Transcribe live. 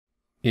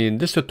In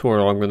this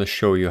tutorial, I'm going to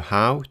show you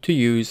how to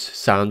use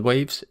sound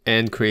waves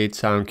and create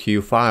sound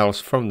cue files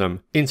from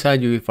them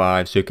inside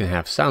UE5 so you can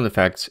have sound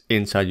effects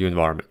inside your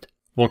environment.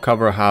 We'll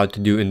cover how to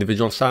do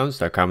individual sounds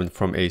that are coming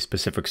from a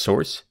specific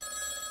source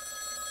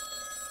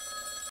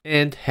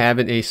and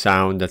having a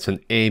sound that's an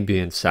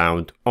ambient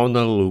sound on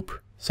a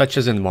loop, such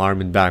as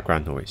environment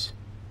background noise.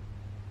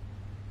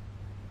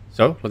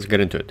 So let's get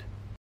into it.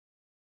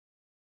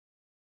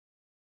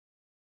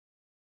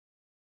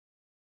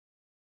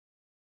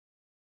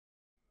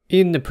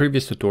 In the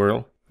previous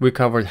tutorial, we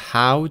covered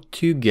how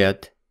to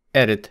get,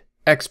 edit,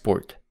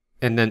 export,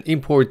 and then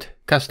import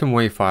custom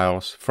wave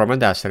files from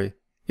Audacity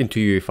into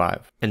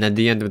UE5. And at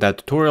the end of that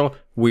tutorial,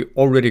 we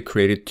already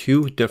created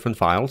two different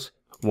files.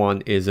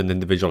 One is an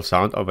individual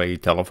sound of a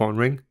telephone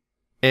ring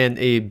and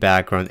a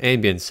background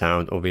ambient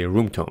sound of a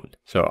room tone.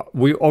 So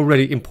we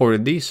already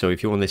imported these, so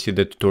if you want to see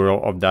the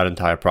tutorial of that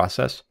entire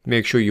process,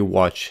 make sure you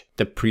watch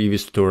the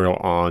previous tutorial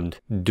on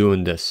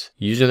doing this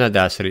using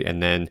Audacity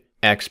and then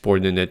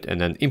exporting it and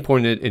then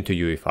importing it into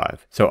UE5.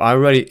 So I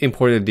already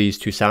imported these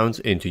two sounds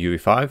into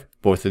UE5.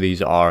 Both of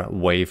these are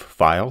wave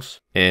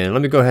files. And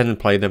let me go ahead and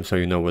play them so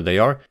you know what they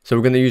are. So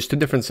we're going to use two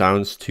different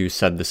sounds to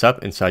set this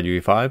up inside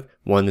UE5.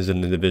 One is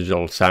an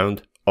individual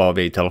sound of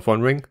a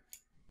telephone ring.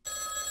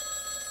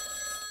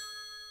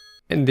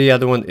 And the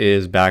other one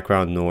is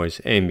background noise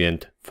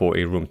ambient for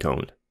a room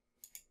tone.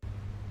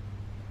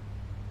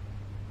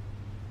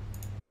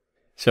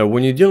 So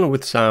when you're dealing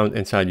with sound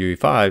inside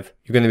UE5,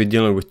 you're going to be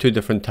dealing with two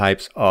different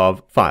types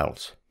of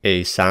files.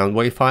 A sound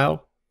wave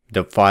file,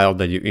 the file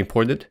that you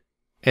imported,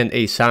 and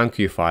a sound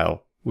cue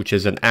file, which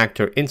is an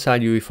actor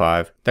inside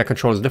UE5 that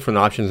controls different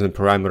options and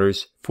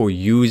parameters for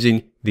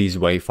using these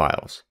wave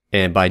files.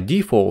 And by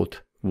default,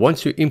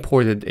 once you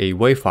imported a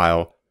wave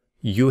file,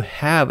 you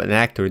have an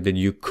actor that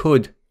you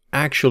could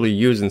actually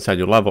use inside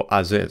your level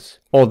as is,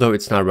 although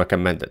it's not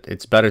recommended.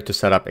 It's better to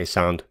set up a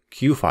sound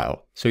cue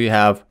file so you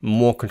have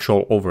more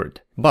control over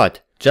it. But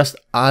just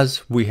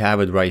as we have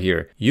it right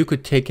here, you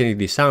could take any of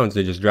these sounds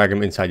and just drag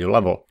them inside your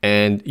level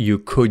and you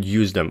could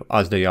use them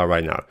as they are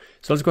right now.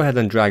 So let's go ahead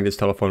and drag this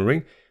telephone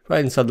ring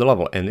right inside the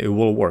level and it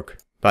will work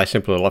by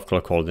simply left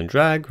click, hold and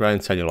drag right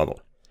inside your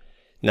level.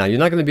 Now you're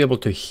not going to be able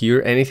to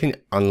hear anything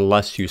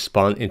unless you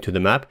spawn into the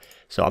map.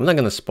 So I'm not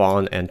going to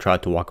spawn and try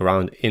to walk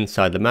around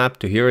inside the map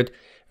to hear it.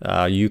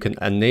 You can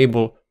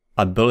enable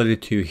ability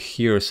to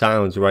hear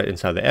sounds right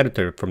inside the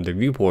editor from the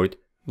viewport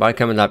by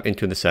coming up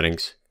into the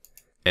settings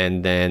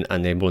and then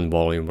enabling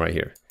volume right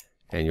here.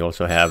 And you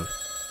also have,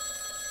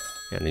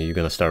 and then you're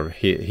gonna start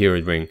hear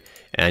it ring.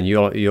 And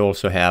you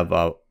also have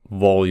a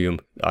volume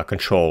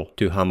control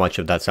to how much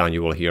of that sound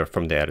you will hear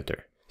from the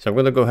editor. So I'm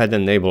gonna go ahead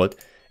and enable it.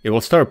 It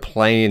will start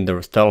playing the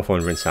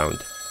telephone ring sound.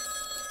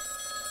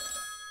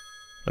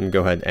 Let me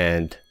go ahead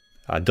and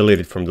delete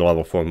it from the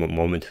level for a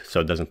moment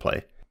so it doesn't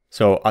play.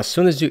 So as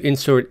soon as you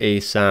insert a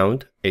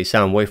sound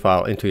wave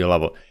file into your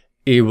level,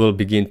 it will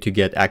begin to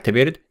get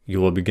activated. You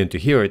will begin to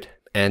hear it,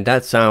 and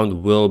that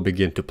sound will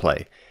begin to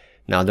play.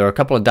 Now, there are a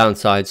couple of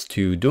downsides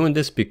to doing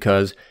this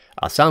because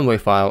a sound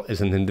wave file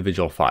is an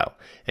individual file,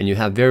 and you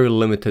have very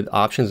limited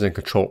options and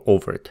control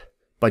over it.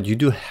 But you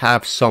do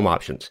have some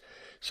options.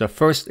 So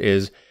first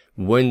is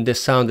when the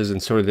sound is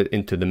inserted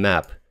into the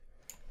map.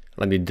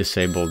 Let me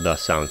disable the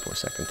sound for a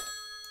second.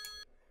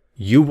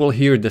 You will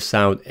hear the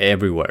sound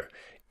everywhere.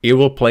 It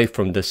will play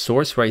from the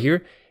source right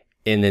here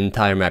in the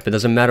entire map. It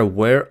doesn't matter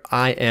where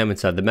I am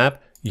inside the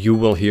map, you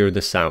will hear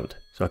the sound.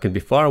 So I can be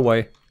far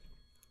away,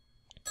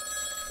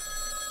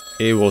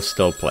 it will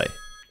still play.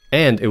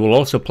 And it will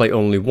also play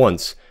only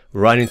once,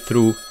 running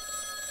through,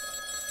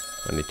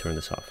 let me turn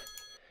this off.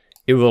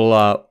 It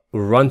will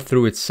run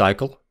through its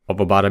cycle of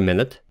about a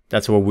minute.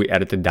 That's what we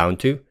edited down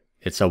to.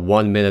 It's a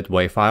 1 minute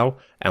wave file.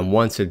 And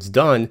once it's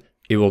done,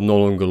 it will no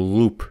longer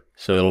loop.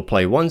 So it'll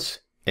play once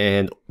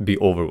and be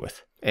over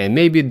with. And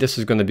maybe this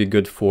is going to be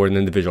good for an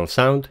individual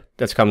sound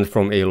that's coming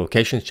from a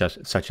location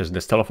such as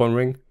this telephone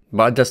ring,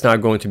 but that's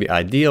not going to be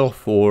ideal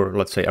for,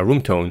 let's say, a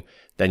room tone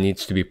that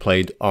needs to be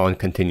played on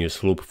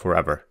continuous loop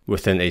forever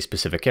within a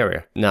specific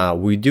area. Now,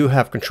 we do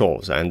have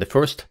controls, and the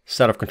first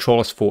set of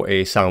controls for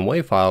a sound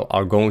wave file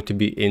are going to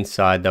be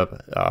inside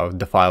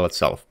the file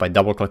itself. By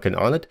double-clicking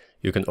on it,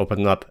 you can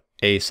open up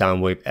a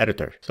sound wave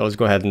editor. So let's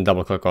go ahead and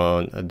double-click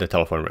on the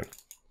telephone ring.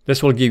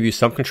 This will give you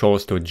some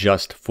controls to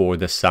adjust for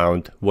the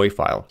sound wave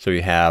file. So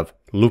you have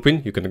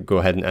looping, you can go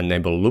ahead and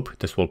enable loop.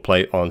 This will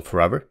play on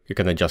forever. You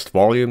can adjust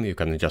volume, you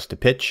can adjust the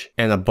pitch,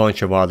 and a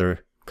bunch of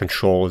other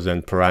controls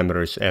and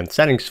parameters and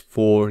settings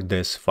for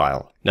this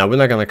file. Now we're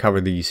not going to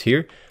cover these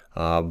here,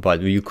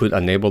 but you could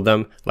enable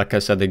them. Like I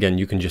said, again,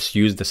 you can just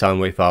use the sound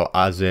wave file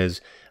as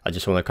is. I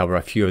just want to cover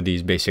a few of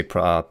these basic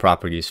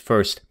properties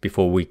first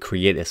before we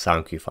create a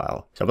sound cue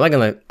file. So I'm not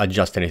going to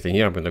adjust anything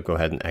here. I'm going to go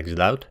ahead and exit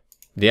out.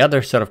 The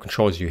other set of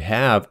controls you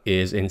have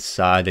is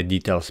inside the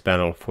details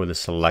panel for the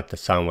selected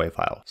sound wave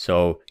file.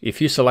 So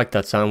if you select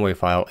that sound wave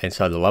file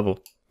inside the level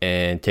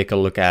and take a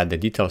look at the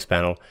details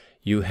panel,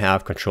 you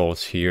have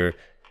controls here,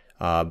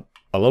 a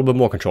little bit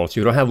more controls.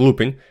 You don't have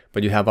looping,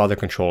 but you have other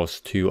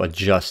controls to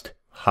adjust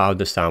how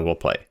the sound will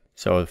play.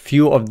 So a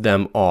few of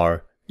them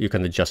are, you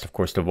can adjust, of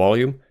course, the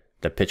volume,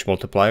 the pitch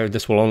multiplier.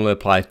 This will only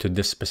apply to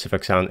this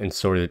specific sound and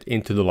sort it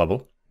into the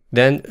level.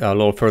 Then a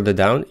little further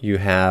down, you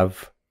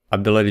have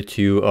ability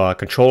to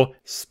control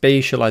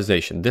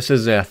spatialization. This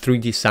is a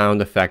 3D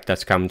sound effect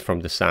that's coming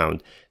from the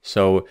sound.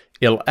 So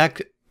it'll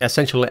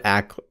essentially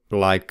act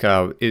like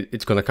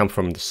it's going to come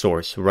from the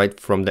source, right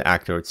from the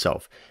actor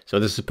itself. So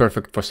this is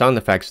perfect for sound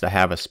effects that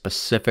have a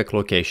specific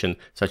location,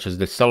 such as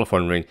this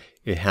telephone ring.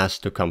 It has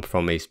to come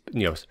from a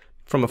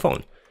from a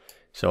phone.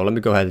 So let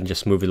me go ahead and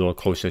just move it a little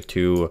closer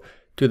to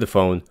the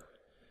phone.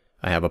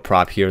 I have a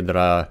prop here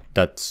that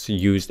that's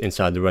used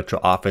inside the Retro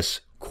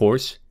Office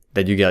course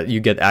that you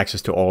get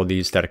access to all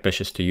these static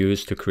meshes to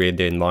use to create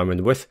the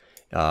environment with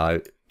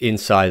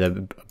inside a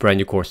brand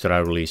new course that I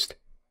released,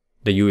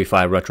 the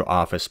UE5 Retro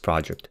Office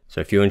project. So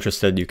if you're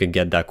interested, you can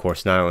get that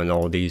course now and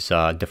all these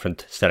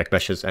different static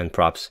meshes and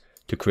props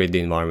to create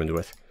the environment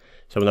with.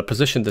 So I'm going to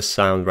position this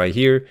sound right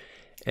here,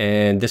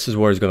 and this is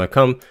where it's going to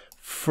come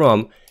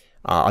from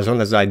as long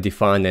as I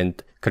define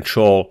and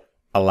control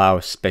allow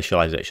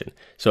spatialization.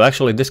 So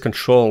actually this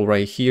control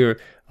right here,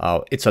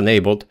 it's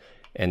enabled.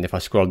 And if I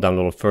scroll down a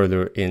little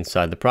further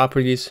inside the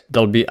properties,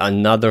 there'll be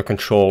another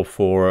control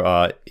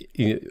for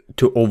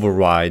to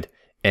override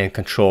and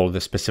control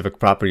the specific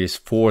properties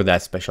for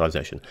that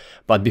spatialization.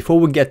 But before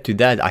we get to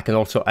that, I can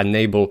also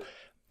enable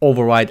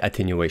override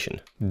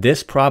attenuation.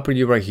 This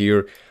property right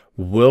here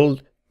will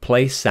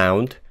play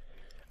sound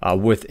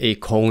with a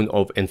cone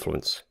of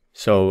influence.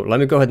 So let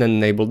me go ahead and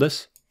enable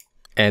this.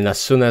 And as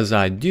soon as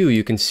I do,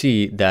 you can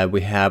see that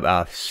we have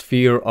a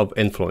sphere of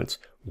influence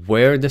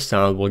where the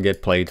sound will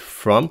get played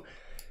from.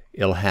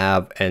 It'll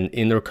have an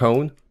inner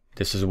cone.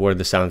 This is where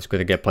the sound is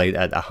going to get played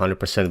at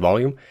 100%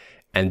 volume.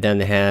 And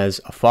then it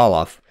has a fall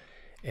off.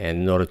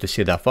 And in order to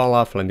see that fall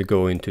off, let me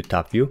go into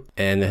top view.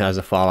 And it has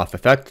a fall off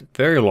effect,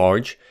 very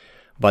large.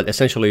 But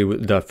essentially,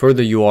 the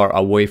further you are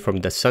away from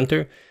the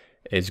center,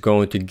 it's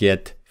going to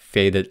get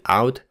faded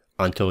out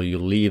until you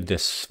leave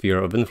this sphere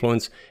of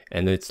influence,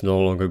 and it's no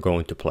longer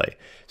going to play.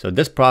 So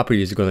this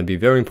property is going to be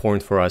very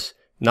important for us,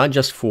 not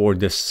just for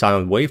this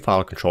sound wave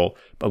file control,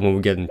 but when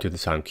we get into the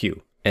sound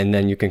cue. And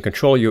then you can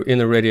control your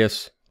inner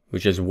radius,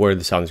 which is where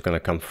the sound is going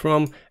to come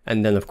from,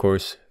 and then of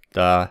course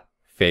the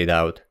fade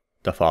out,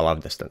 the fall off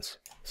distance.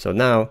 So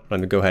now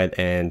let me go ahead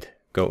and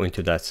go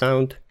into that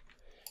sound,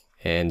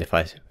 and if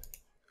I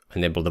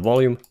enable the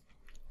volume,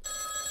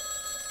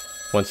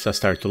 once I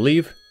start to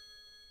leave,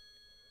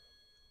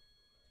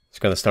 it's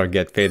going to start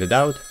get faded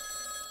out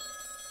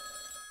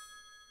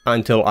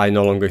until I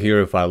no longer hear.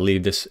 If I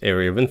leave this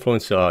area of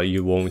influence,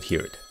 you won't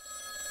hear it.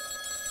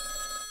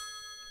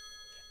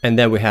 And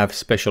then we have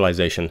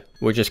spatialization,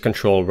 which is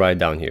controlled right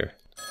down here.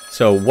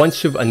 So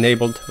once you've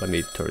enabled, let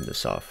me turn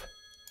this off.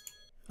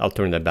 I'll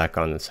turn that back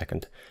on in a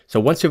second. So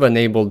once you've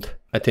enabled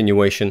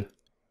attenuation,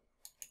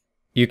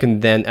 you can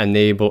then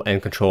enable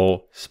and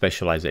control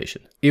spatialization.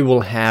 It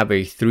will have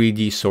a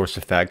 3D source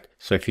effect.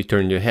 So if you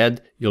turn your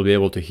head, you'll be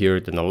able to hear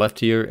it in the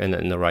left ear and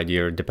in the right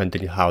ear,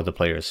 depending on how the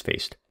player is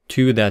faced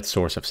to that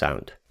source of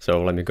sound.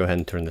 So let me go ahead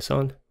and turn this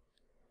on.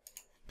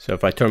 So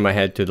if I turn my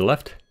head to the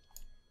left,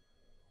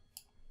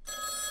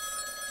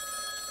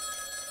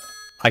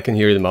 I can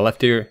hear it in my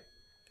left ear,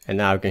 and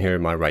now I can hear it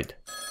in my right.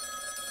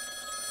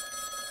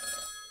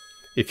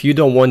 If you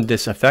don't want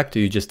this effect,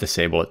 you just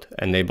disable it.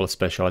 Enable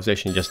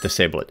spatialization, just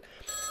disable it.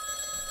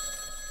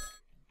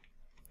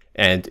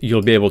 And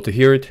you'll be able to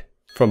hear it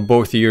from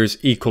both ears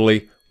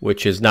equally,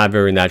 which is not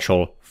very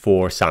natural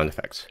for sound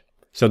effects.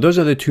 So those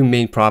are the two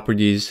main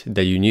properties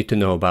that you need to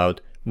know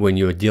about when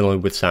you're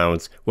dealing with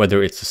sounds,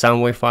 whether it's a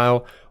sound wave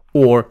file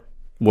or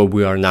what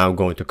we are now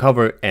going to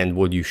cover, and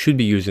what you should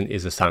be using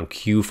is a sound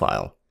cue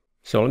file.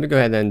 So let me go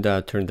ahead and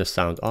turn the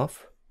sound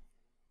off.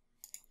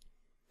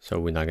 So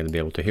we're not going to be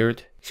able to hear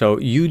it. So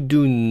you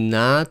do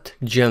not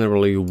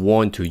generally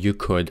want to, you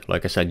could,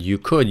 like I said, you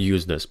could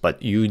use this,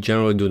 but you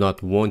generally do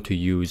not want to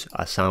use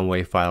a sound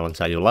wave file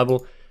inside your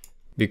level,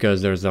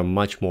 because there's a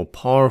much more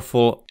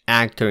powerful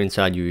actor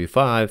inside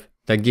UE5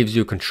 that gives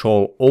you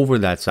control over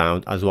that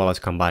sound, as well as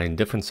combining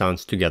different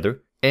sounds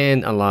together,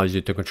 and allows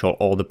you to control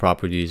all the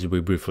properties we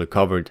briefly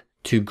covered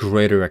to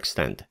greater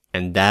extent.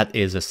 And that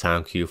is a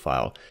sound cue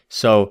file.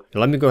 So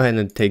let me go ahead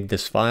and take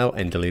this file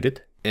and delete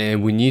it.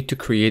 And we need to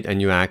create a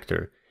new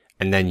actor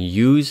and then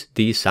use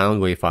these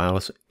sound wave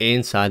files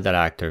inside that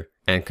actor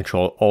and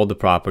control all the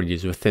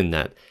properties within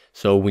that.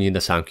 So we need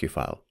a sound cue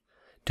file.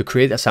 To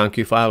create a sound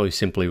cue file, you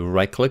simply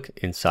right click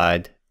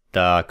inside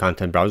the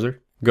content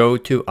browser, go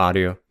to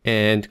audio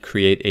and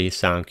create a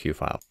sound cue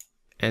file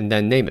and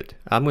then name it.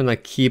 I'm going to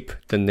keep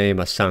the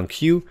name as sound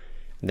cue.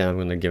 Then I'm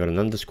going to give it an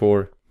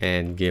underscore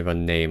and give a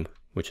name,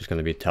 which is going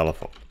to be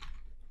telephone.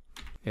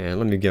 And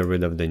let me get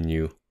rid of the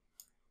new.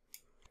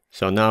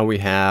 So now we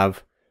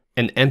have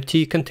an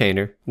empty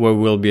container where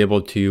we'll be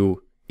able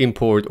to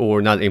import,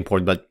 or not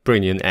import, but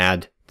bring in,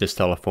 add this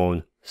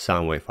telephone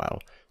sound wave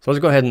file. So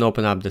let's go ahead and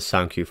open up the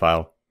sound cue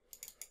file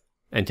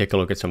and take a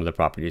look at some of the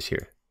properties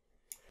here.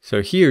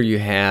 So here you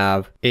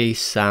have a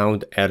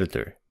sound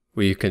editor,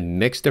 where you can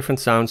mix different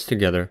sounds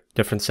together,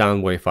 different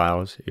sound wave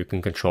files. You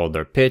can control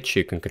their pitch,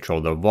 you can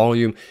control their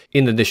volume,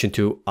 in addition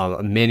to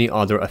many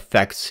other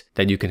effects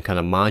that you can kind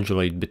of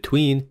modulate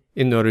between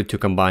in order to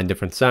combine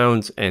different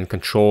sounds and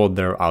control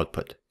their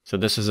output. So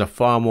this is a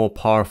far more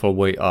powerful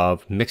way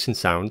of mixing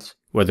sounds,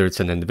 whether it's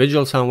an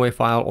individual sound wave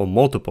file or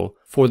multiple,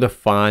 for the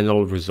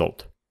final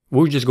result.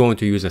 We're just going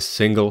to use a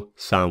single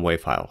sound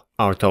wave file,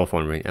 our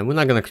telephone ring, and we're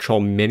not going to control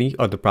many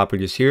other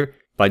properties here,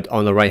 but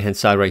on the right hand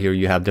side right here,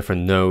 you have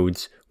different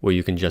nodes where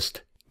you can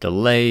just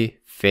delay,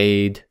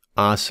 fade,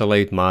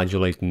 oscillate,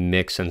 modulate,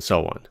 mix, and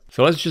so on.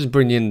 So let's just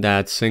bring in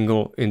that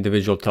single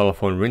individual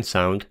telephone ring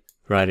sound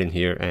right in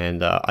here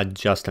and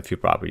adjust a few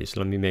properties.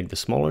 Let me make this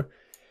smaller.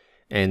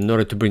 And in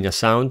order to bring a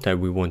sound that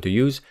we want to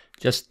use,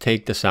 just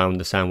take the sound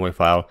wave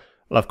file,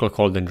 left click,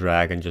 hold and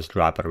drag, and just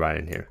drop it right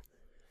in here.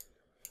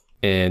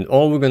 And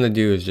all we're going to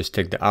do is just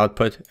take the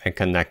output and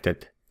connect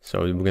it.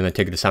 So we're going to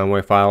take the sound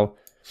wave file.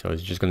 So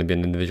it's just going to be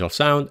an individual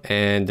sound,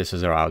 and this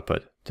is our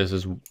output. This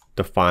is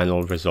the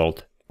final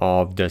result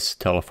of this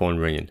telephone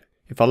ringing.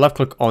 If I left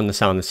click on the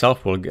sound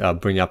itself, we'll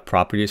bring up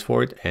properties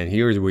for it. And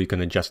here is where you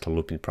can adjust the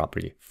looping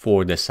property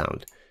for this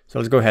sound. So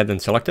let's go ahead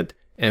and select it.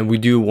 And we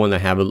do want to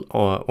have it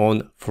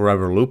on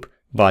forever loop,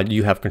 but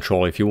you have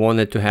control. If you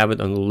wanted to have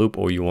it on the loop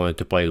or you wanted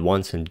to play it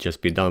once and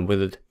just be done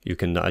with it, you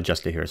can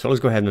adjust it here. So let's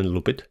go ahead and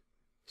loop it.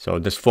 So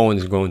this phone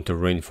is going to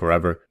ring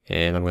forever,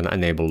 and I'm going to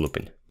enable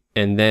looping.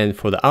 And then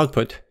for the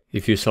output,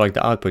 if you select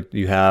the output,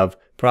 you have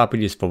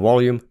properties for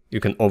volume. You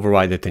can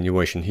override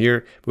attenuation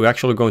here. We're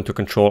actually going to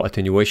control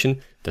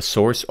attenuation, the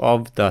source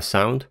of the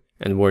sound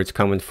and where it's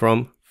coming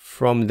from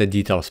the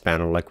details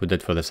panel like we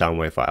did for the sound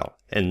wave file,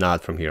 and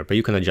not from here, but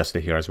you can adjust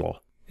it here as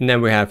well. And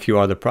then we have a few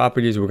other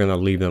properties. We're going to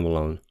leave them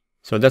alone.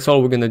 So that's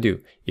all we're going to do.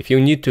 If you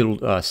need to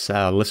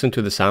listen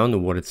to the sound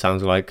and what it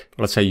sounds like,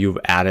 let's say you've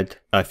added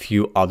a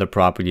few other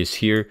properties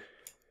here.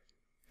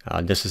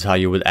 This is how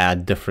you would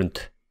add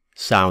different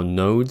sound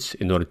nodes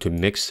in order to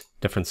mix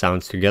different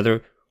sounds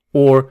together,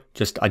 or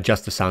just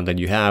adjust the sound that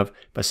you have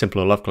by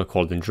simply left click,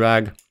 hold and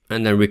drag,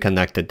 and then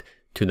reconnect it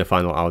to the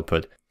final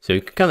output. So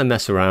you can kind of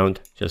mess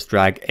around, just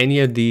drag any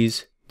of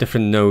these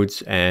different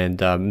nodes and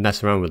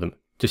mess around with them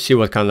to see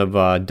what kind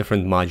of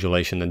different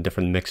modulation and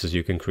different mixes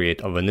you can create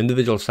of an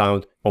individual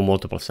sound or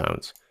multiple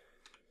sounds.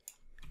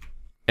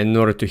 And in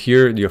order to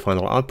hear your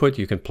final output,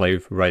 you can play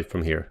right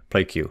from here,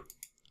 play cue.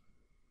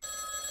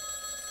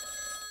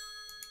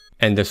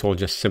 And this will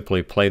just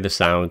simply play the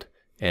sound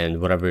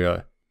and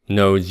whatever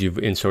nodes you've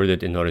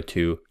inserted in order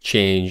to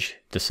change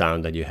the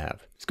sound that you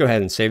have. Let's go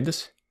ahead and save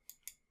this.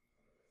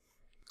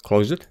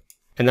 Close it.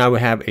 And now we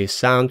have a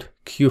sound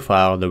cue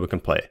file that we can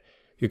play.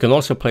 You can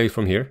also play it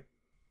from here.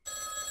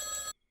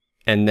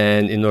 And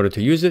then in order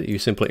to use it, you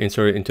simply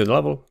insert it into the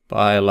level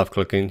by left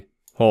clicking,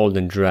 hold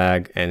and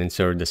drag, and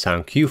insert the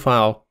sound cue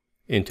file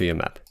into your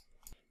map.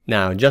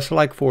 Now, just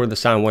like for the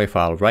sound wave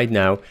file, right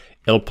now,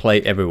 it'll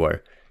play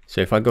everywhere. So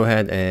if I go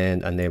ahead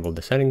and enable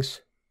the settings,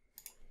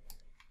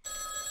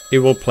 it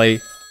will play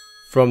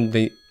from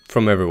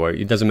everywhere.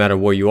 It doesn't matter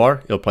where you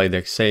are, it'll play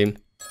the same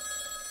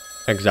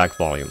exact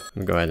volume. Let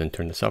me go ahead and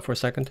turn this off for a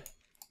second.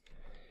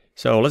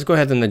 So let's go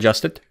ahead and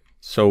adjust it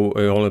so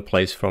it only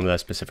plays from that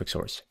specific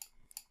source.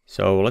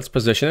 So let's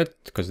position it,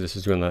 because this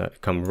is going to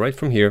come right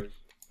from here.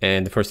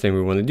 And the first thing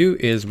we want to do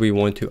is we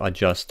want to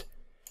adjust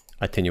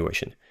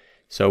attenuation.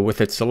 So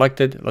with it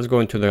selected, let's go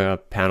into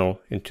the panel,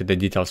 into the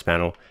details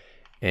panel,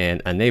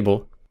 and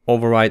enable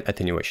override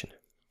attenuation.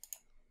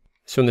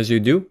 As soon as you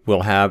do,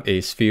 we'll have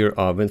a sphere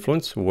of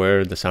influence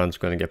where the sound is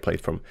going to get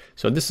played from.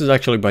 So this is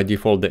actually by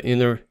default the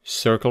inner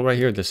circle right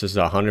here. This is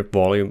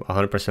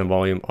 100%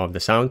 volume of the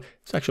sound.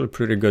 It's actually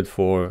pretty good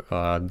for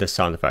this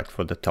sound effect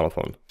for the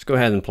telephone. Let's go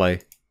ahead and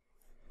play.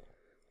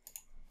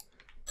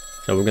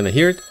 So we're going to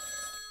hear it,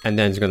 and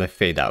then it's going to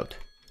fade out.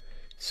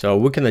 So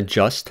we can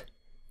adjust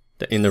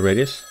the inner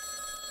radius.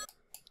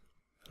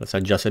 Let's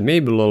adjust it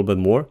maybe a little bit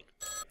more.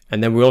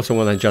 And then we also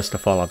want to adjust the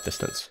fall-off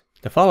distance.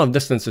 The fall-off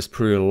distance is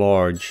pretty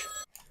large.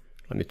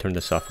 Let me turn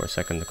this off for a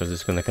second because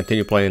it's going to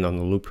continue playing on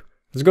the loop.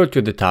 Let's go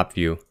to the top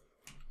view.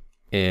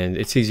 And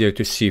it's easier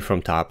to see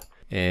from top.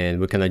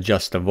 And we can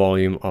adjust the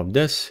volume of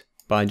this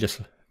by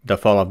just the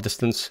fall-off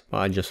distance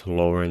by just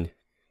lowering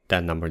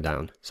that number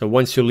down. So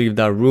once you leave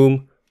that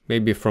room,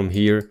 maybe from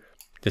here,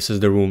 this is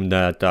the room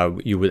that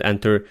you would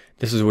enter.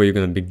 This is where you're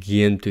going to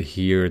begin to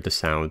hear the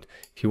sound.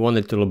 If you want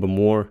it a little bit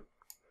more,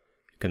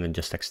 you can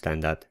just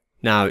extend that.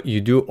 Now, you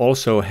do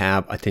also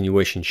have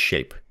attenuation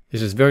shape.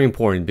 This is very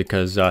important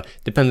because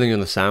depending on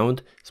the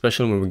sound,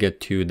 especially when we get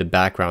to the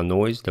background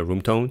noise, the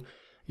room tone,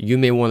 you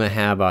may want to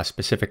have a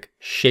specific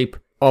shape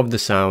of the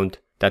sound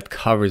that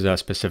covers a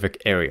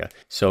specific area.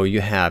 So you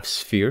have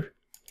sphere,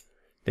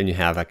 then you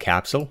have a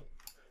capsule.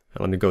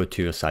 Now let me go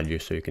to a side view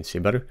so you can see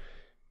better.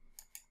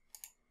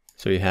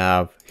 So you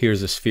have,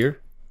 here's a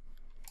sphere,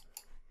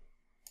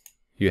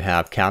 you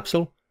have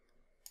capsule,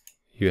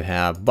 you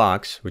have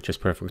box, which is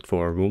perfect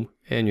for a room,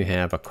 and you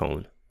have a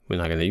cone. We're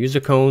not going to use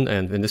a cone,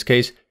 and in this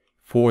case,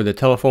 for the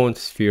telephone,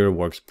 sphere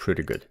works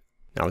pretty good.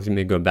 Now let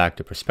me go back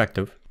to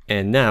perspective.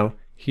 And now,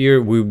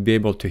 Here we'll be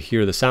able to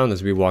hear the sound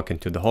as we walk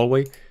into the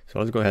hallway. So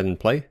let's go ahead and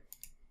play.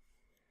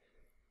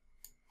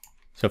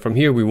 So from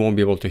here we won't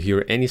be able to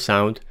hear any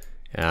sound,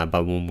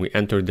 but when we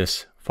enter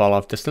this fall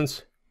off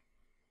distance,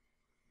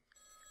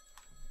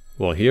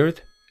 we'll hear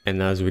it.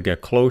 And as we get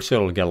closer,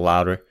 it'll get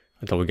louder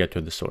until we get to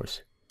the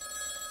source.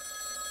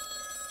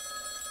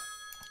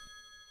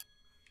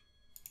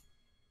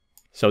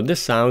 So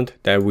this sound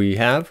that we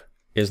have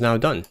is now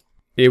done.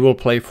 It will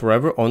play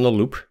forever on a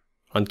loop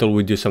until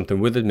we do something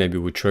with it. Maybe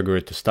we trigger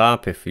it to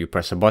stop if you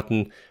press a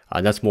button.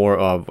 That's more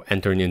of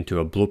entering into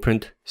a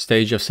blueprint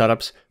stage of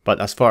setups. But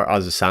as far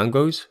as the sound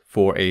goes,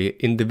 for a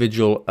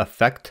individual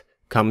effect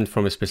coming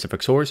from a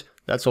specific source,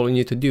 that's all you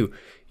need to do.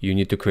 You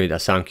need to create a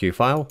sound cue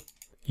file,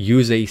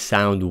 use a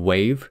sound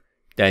wave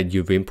that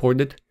you've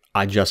imported,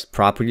 adjust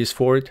properties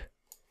for it,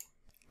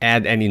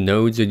 add any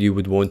nodes that you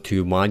would want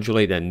to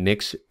modulate and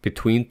mix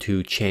between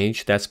to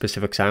change that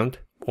specific sound,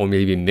 or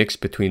maybe mix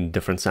between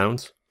different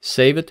sounds.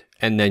 Save it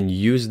and then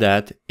use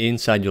that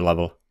inside your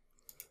level.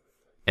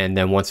 And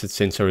then once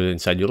it's inserted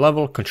inside your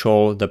level,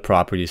 control the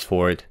properties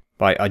for it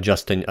by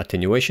adjusting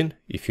attenuation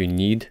if you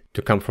need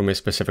to come from a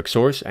specific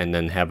source and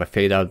then have a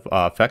fade out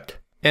effect.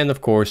 And of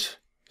course,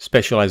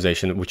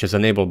 spatialization, which is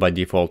enabled by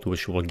default,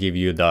 which will give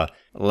you the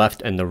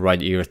left and the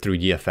right ear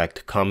 3D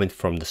effect coming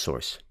from the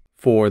source.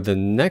 For the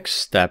next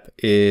step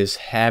is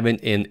having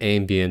an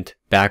ambient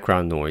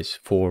background noise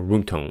for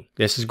room tone.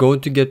 This is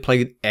going to get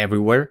played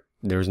everywhere.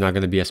 There's not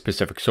going to be a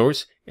specific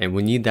source, and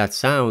we need that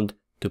sound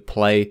to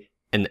play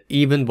an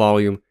even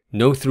volume,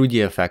 no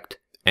 3D effect,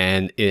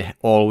 and it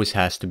always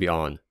has to be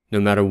on, no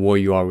matter where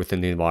you are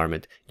within the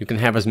environment. You can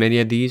have as many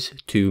of these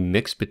to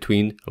mix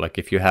between, like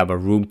if you have a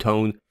room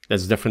tone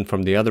that's different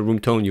from the other room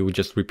tone, you would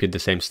just repeat the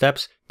same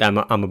steps that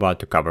I'm about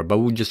to cover. But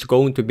we're just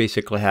going to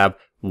basically have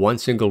one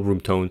single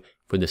room tone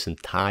for this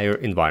entire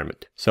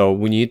environment. So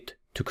we need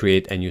to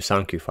create a new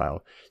sound cue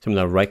file. So I'm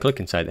going to right click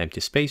inside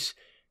empty space,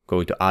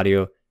 go to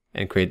audio,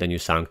 and create a new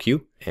sound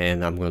cue.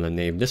 And I'm going to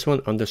name this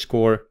one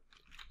underscore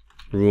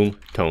room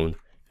tone.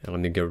 And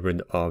let me get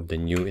rid of the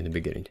new in the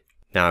beginning.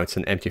 Now it's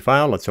an empty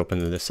file. Let's open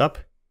this up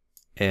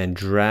and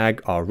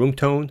drag our room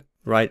tone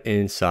right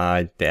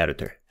inside the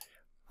editor.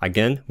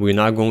 Again, we're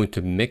not going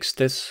to mix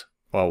this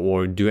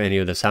or do any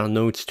of the sound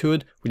nodes to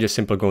it. We're just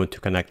simply going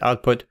to connect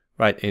output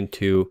right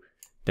into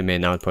the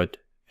main output.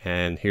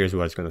 And here's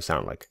what it's going to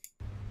sound like.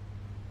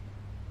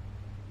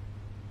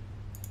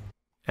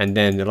 And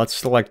then let's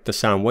select the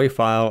sound wave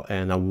file,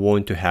 and I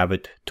want to have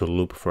it to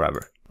loop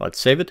forever. Let's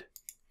save it,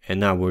 and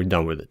now we're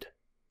done with it.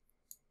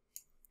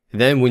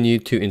 Then we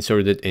need to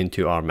insert it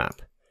into our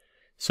map.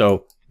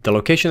 So the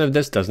location of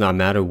this does not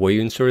matter where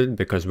you insert it,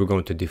 because we're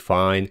going to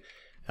define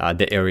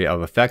the area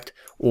of effect,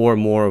 or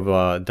more of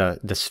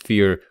the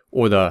sphere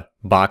or the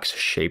box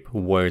shape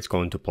where it's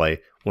going to play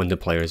when the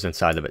player is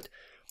inside of it.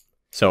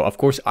 So of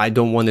course I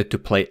don't want it to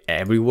play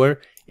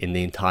everywhere in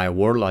the entire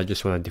world. I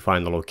just want to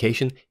define the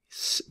location,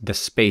 the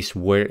space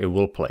where it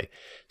will play.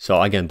 So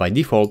again, by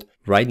default,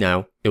 right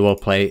now, it will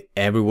play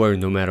everywhere,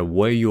 no matter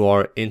where you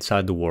are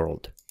inside the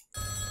world.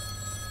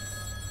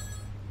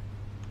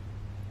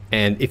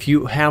 And if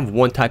you have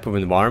one type of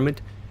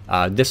environment,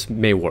 this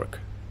may work.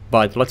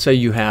 But let's say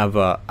you have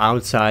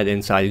outside,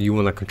 inside, you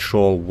want to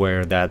control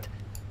where that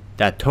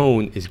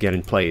tone is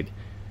getting played.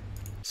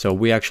 So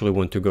we actually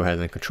want to go ahead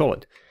and control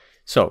it.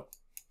 So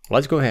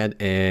let's go ahead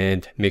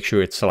and make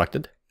sure it's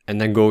selected,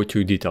 and then go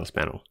to details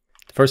panel.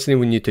 The first thing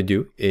we need to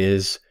do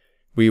is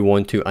we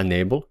want to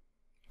enable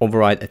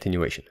override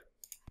attenuation.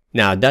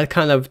 Now that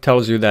kind of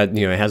tells you that,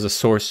 it has a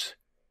source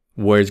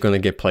where it's going to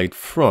get played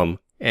from,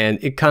 and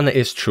it kind of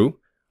is true,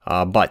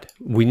 but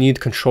we need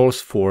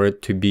controls for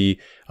it to be,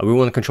 we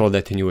want to control the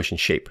attenuation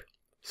shape.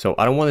 So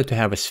I don't want it to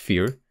have a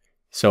sphere,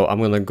 so I'm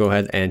going to go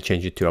ahead and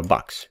change it to a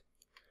box.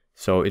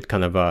 So it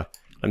kind of,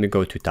 let me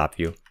go to top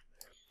view.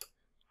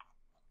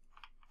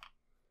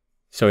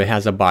 So it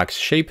has a box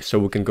shape, so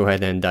we can go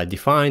ahead and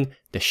define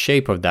the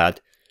shape of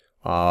that,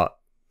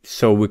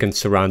 so we can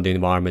surround the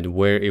environment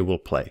where it will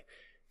play.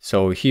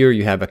 So here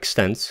you have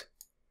extents.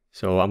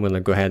 So I'm going to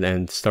go ahead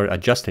and start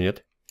adjusting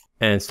it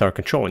and start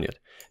controlling it.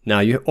 Now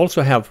you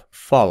also have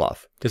fall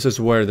off. This is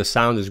where the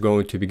sound is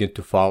going to begin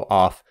to fall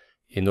off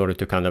in order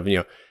to kind of,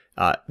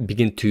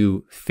 begin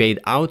to fade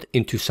out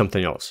into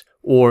something else,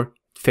 or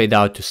fade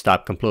out to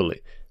stop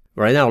completely.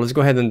 Right now, let's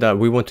go ahead and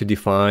we want to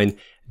define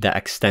the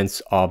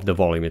extents of the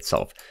volume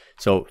itself.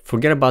 So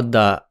forget about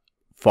the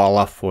fall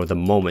off for the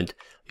moment.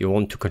 You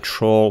want to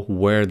control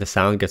where the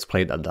sound gets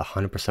played at the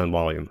 100%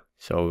 volume.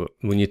 So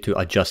we need to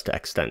adjust the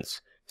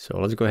extents. So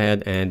let's go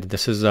ahead, and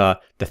this is the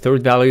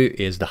third value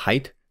is the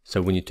height.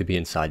 So we need to be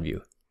in side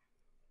view.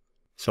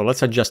 So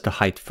let's adjust the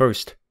height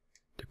first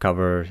to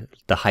cover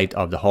the height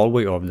of the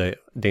hallway or of the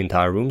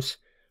entire rooms,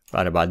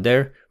 right about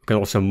there. We can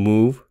also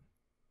move.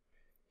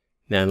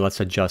 Then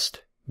let's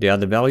adjust the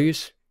other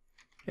values,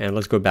 and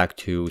let's go back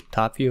to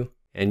top view,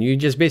 and you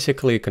just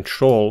basically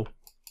control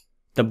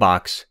the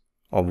box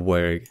of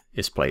where it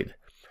is played.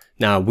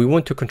 Now we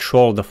want to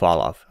control the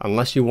fall off.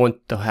 Unless you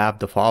want to have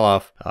the fall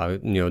off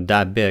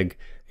that big,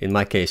 in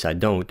my case I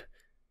don't,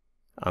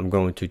 I'm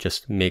going to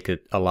just make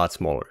it a lot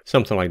smaller,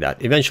 something like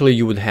that. Eventually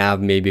you would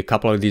have maybe a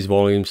couple of these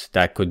volumes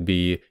that could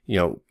be, you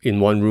know, in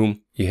one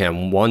room. You have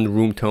one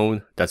room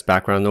tone, that's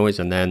background noise,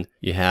 and then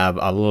you have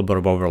a little bit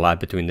of overlap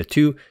between the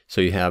two.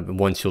 So you have,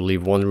 once you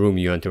leave one room,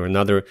 you enter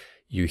another,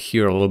 you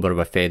hear a little bit of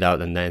a fade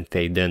out and then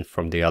fade in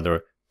from the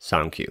other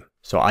sound cue.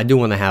 So I do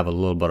want to have a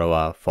little bit of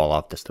a fall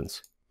off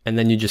distance. And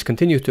then you just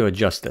continue to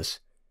adjust this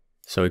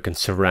so you can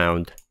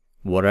surround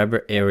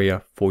whatever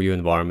area for your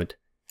environment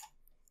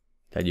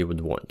that you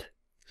would want.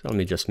 So let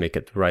me just make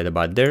it right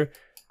about there.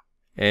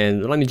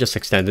 And let me just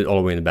extend it all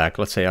the way in the back.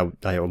 Let's say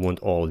I want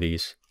all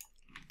these,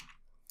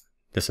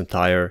 this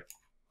entire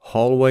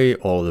hallway,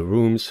 all the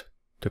rooms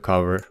to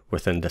cover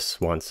within this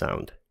one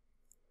sound.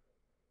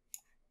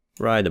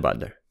 Right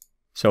about there.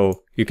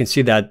 So you can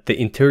see that the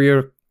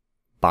interior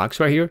box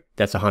right here,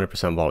 that's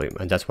 100% volume,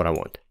 and that's what I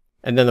want.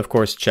 And then of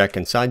course check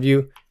inside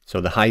view.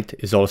 So the height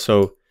is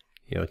also,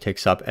 you know,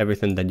 takes up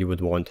everything that you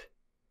would want.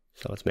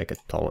 So let's make it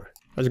taller.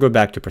 Let's go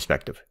back to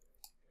perspective.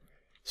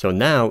 So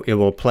now it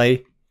will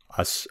play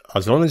as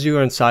long as you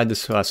are inside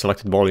this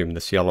selected volume,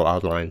 this yellow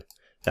outline.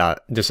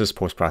 This is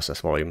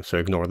post-process volume, so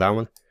ignore that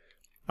one.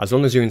 As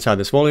long as you're inside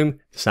this volume,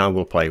 the sound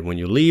will play. When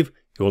you leave,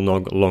 it will no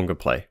longer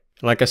play.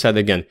 Like I said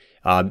again,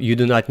 you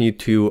do not need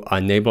to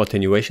enable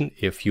attenuation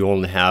if you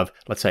only have,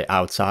 let's say,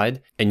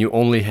 outside, and you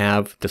only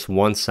have this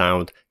one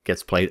sound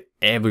gets played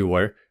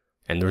everywhere,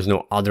 and there's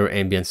no other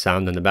ambient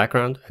sound in the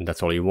background, and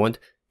that's all you want.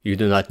 You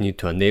do not need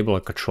to enable or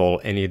control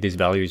any of these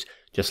values,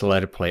 just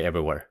let it play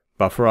everywhere.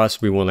 But for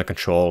us, we want to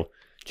control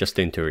just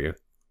the interior.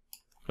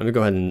 Let me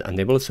go ahead and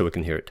enable it so we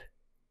can hear it.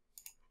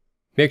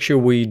 Make sure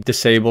we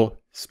disable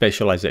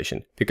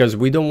spatialization, because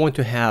we don't want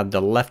to have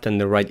the left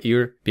and the right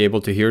ear be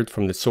able to hear it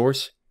from the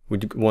source. We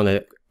want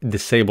to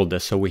disable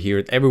this so we hear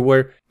it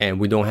everywhere, and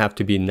we don't have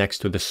to be next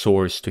to the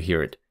source to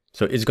hear it.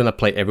 So it's going to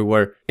play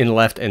everywhere, in the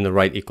left and the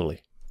right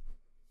equally.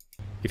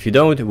 If you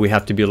don't, we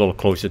have to be a little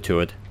closer to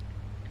it.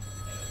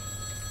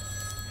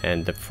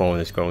 And the phone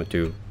is going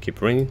to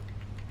keep ringing.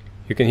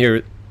 You can hear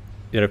it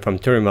if I'm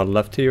turning my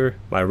left ear,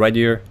 my right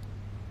ear,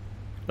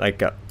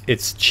 like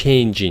it's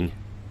changing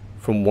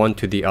from one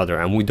to the other,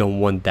 and we don't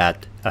want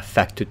that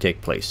effect to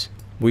take place.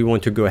 We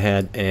want to go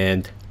ahead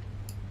and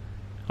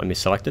let me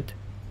select it.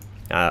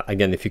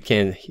 Again, if you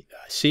can't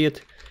see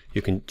it,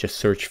 you can just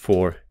search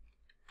for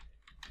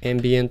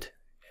ambient,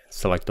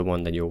 select the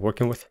one that you're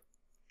working with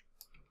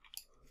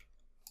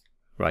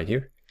right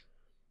here.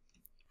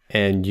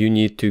 And you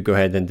need to go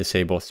ahead and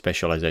disable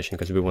spatialization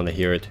because we want to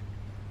hear it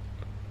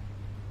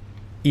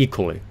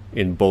equally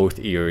in both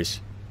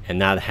ears and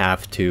not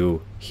have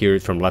to hear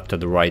it from left to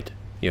the right,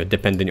 you know,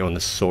 depending on the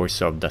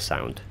source of the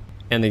sound.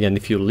 And again,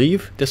 if you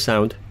leave the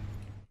sound,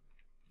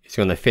 it's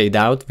going to fade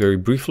out very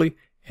briefly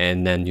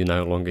and then you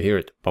no longer hear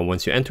it. But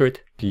once you enter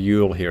it,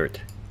 you'll hear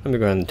it. Let me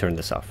go ahead and turn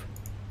this off.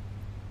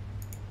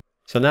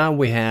 So now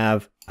we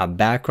have a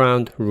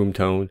background room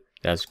tone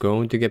that's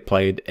going to get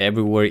played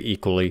everywhere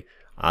equally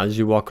as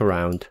you walk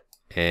around,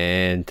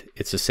 and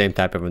it's the same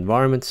type of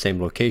environment, same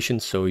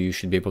location, so you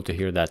should be able to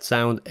hear that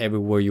sound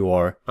everywhere you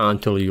are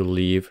until you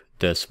leave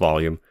this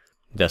volume,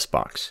 this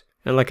box.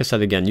 And like I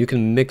said again, you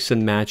can mix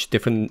and match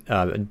different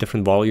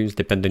volumes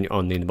depending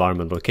on the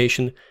environment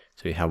location.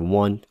 So you have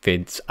one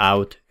fades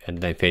out and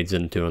then fades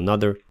into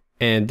another,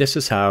 and this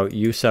is how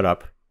you set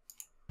up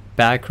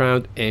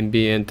background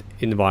ambient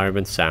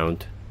environment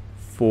sound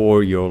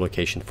for your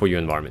location, for your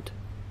environment.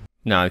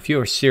 Now, if you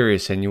are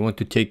serious and you want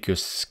to take your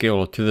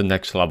skill to the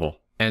next level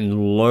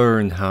and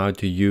learn how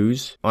to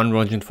use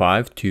Unreal Engine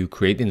 5 to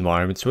create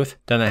environments with,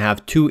 then I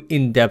have two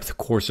in-depth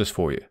courses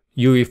for you.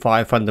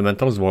 UE5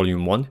 Fundamentals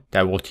Volume 1,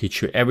 that will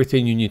teach you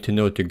everything you need to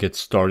know to get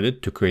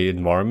started to create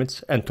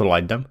environments and to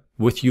light them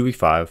with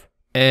UE5,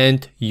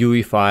 and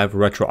UE5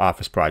 Retro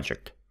Office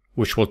Project,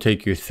 which will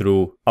take you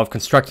through of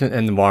constructing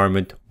an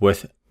environment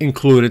with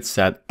included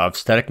set of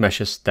static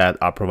meshes that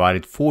are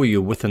provided for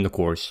you within the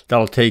course.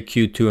 That'll take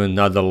you to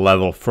another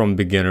level from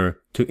beginner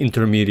to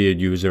intermediate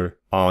user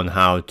on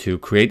how to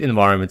create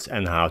environments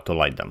and how to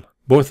light them.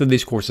 Both of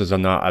these courses are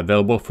now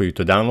available for you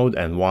to download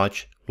and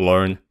watch,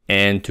 learn,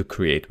 and to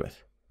create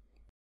with.